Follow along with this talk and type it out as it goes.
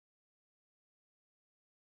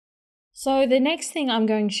So the next thing I'm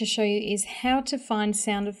going to show you is how to find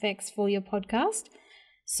sound effects for your podcast.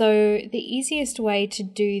 So the easiest way to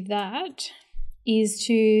do that is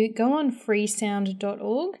to go on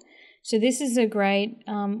freesound.org. So this is a great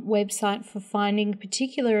website for finding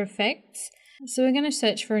particular effects. So we're going to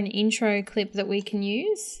search for an intro clip that we can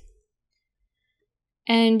use.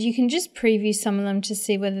 And you can just preview some of them to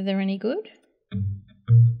see whether they're any good.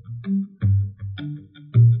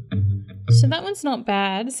 So that one's not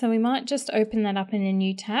bad, so we might just open that up in a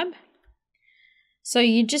new tab. So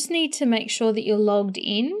you just need to make sure that you're logged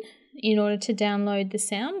in order to download the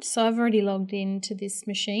sound. So I've already logged into this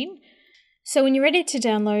machine. So when you're ready to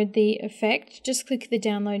download the effect, just click the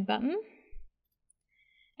download button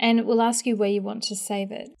and it will ask you where you want to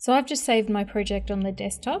save it. So I've just saved my project on the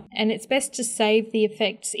desktop, and it's best to save the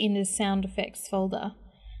effects in the sound effects folder.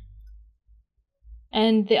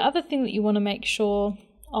 And the other thing that you want to make sure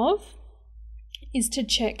of is to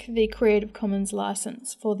check the Creative Commons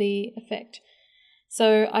license for the effect.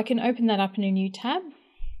 So I can open that up in a new tab,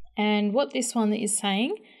 and what this one is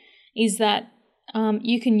saying is that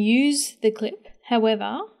you can use the clip,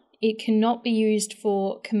 however, it cannot be used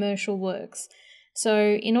for commercial works.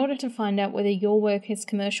 So in order to find out whether your work is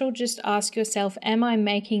commercial, just ask yourself, am I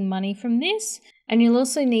making money from this? And you'll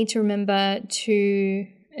also need to remember to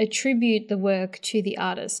attribute the work to the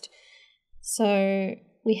artist. So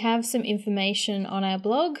we have some information on our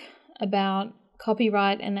blog about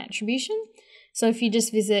copyright and attribution. So if you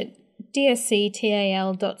just visit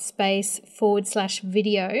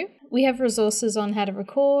dsctal.space/video, we have resources on how to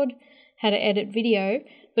record, how to edit video,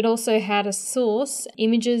 but also how to source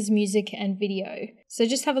images, music, and video. So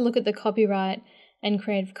just have a look at the copyright and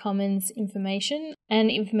Creative Commons information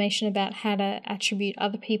and information about how to attribute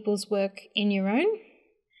other people's work in your own.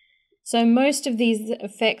 So most of these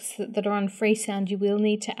effects that are on Freesound you will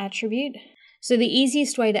need to attribute. So the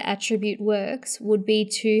easiest way to attribute works would be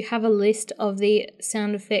to have a list of the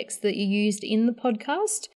sound effects that you used in the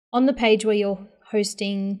podcast on the page where you're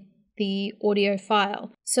hosting the audio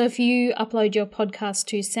file. So if you upload your podcast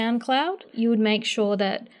to SoundCloud, you would make sure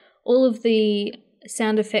that all of the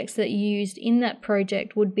sound effects that you used in that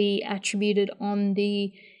project would be attributed on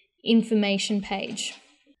the information page.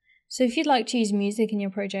 So if you'd like to use music in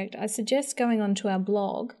your project, I suggest going onto our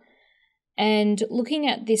blog and looking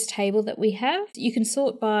at this table that we have. You can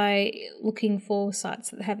sort by looking for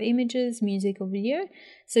sites that have images, music, or video.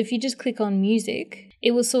 So if you just click on music,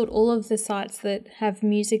 it will sort all of the sites that have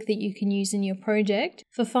music that you can use in your project.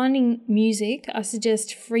 For finding music, I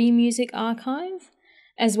suggest Free Music Archive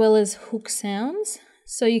as well as Hook Sounds.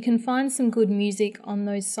 So you can find some good music on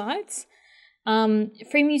those sites.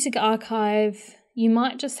 Free Music Archive, you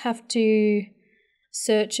might just have to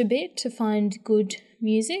search a bit to find good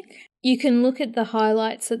music. You can look at the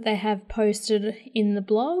highlights that they have posted in the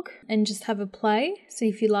blog and just have a play, see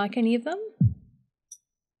if you like any of them.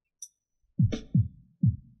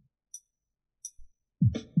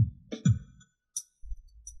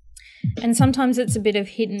 And sometimes it's a bit of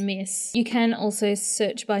hit and miss. You can also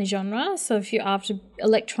search by genre. So if you're after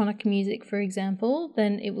electronic music, for example,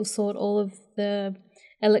 then it will sort all of the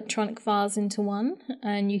electronic files into one,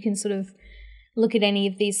 and you can sort of look at any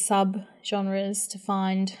of these sub-genres to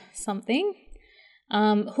find something.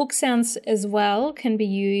 Hook Sounds as well can be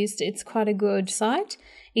used. It's quite a good site.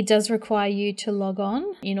 It does require you to log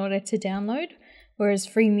on in order to download, whereas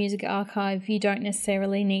Free Music Archive, you don't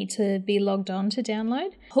necessarily need to be logged on to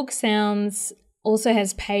download. Hook Sounds also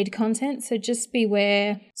has paid content, so just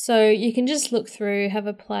beware. So you can just look through, have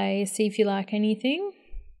a play, see if you like anything.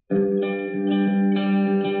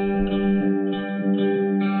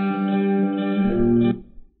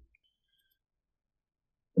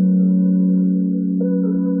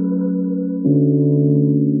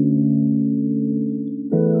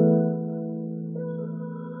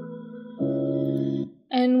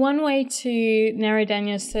 And one way to narrow down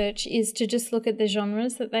your search is to just look at the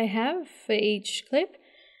genres that they have for each clip.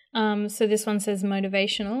 So this one says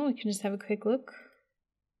motivational. We can just have a quick look.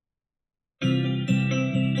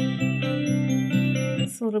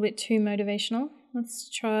 It's a little bit too motivational. Let's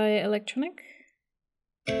try electronic.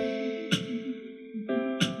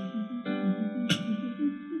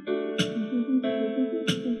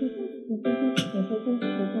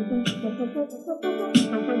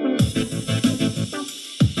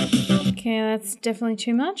 Okay, that's definitely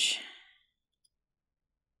too much.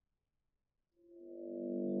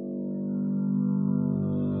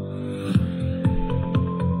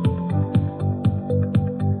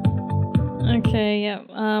 Okay, yeah.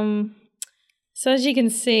 So as you can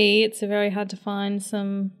see, it's very hard to find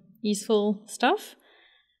some useful stuff.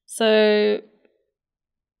 So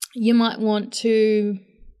you might want to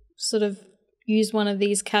sort of use one of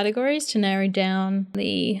these categories to narrow down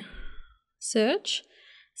the search.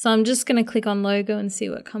 So I'm just going to click on logo and see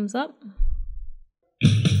what comes up.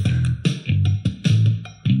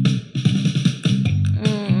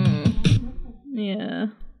 Yeah.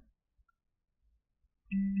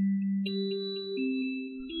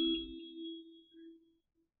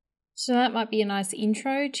 So that might be a nice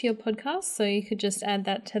intro to your podcast. So you could just add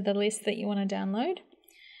that to the list that you want to download.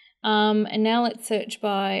 And now let's search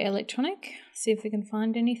by electronic, see if we can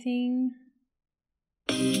find anything.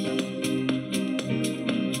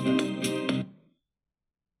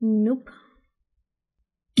 Nope.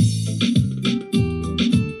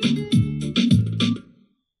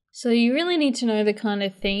 So you really need to know the kind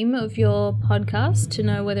of theme of your podcast to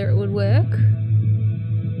know whether it would work.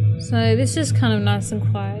 So this is kind of nice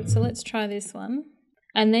and quiet, so let's try this one.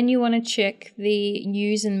 And then you want to check the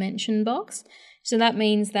use and mention box. So that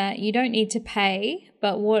means that you don't need to pay,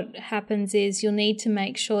 but what happens is you'll need to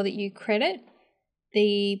make sure that you credit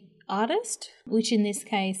the artist, which in this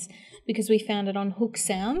case, because we found it on Hook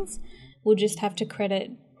Sounds, we'll just have to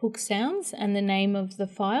credit Hook Sounds and the name of the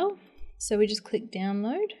file. So we just click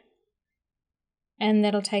download and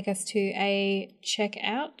that'll take us to a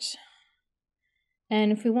checkout.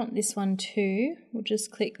 And if we want this one too, we'll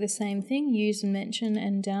just click the same thing, use and mention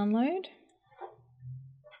and download.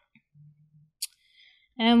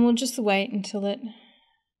 And we'll just wait until it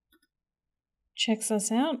checks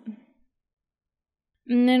us out.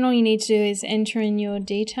 And then all you need to do is enter in your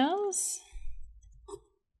details.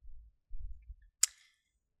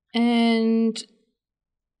 And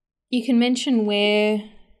you can mention where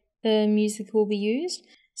the music will be used.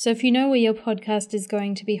 So if you know where your podcast is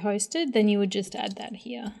going to be hosted, then you would just add that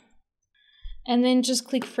here. And then just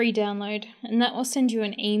click free download, and that will send you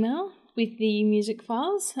an email with the music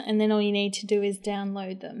files, and then all you need to do is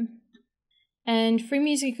download them. And Free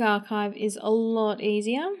Music Archive is a lot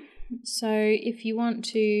easier. So if you want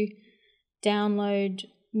to download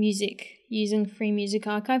music using Free Music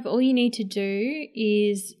Archive, all you need to do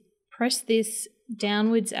is press this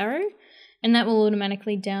downwards arrow, and that will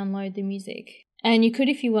automatically download the music. And you could,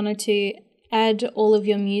 if you wanted to, add all of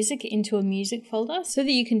your music into a music folder so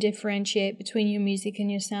that you can differentiate between your music and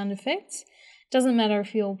your sound effects. Doesn't matter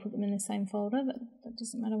if you all put them in the same folder, that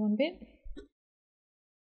doesn't matter one bit.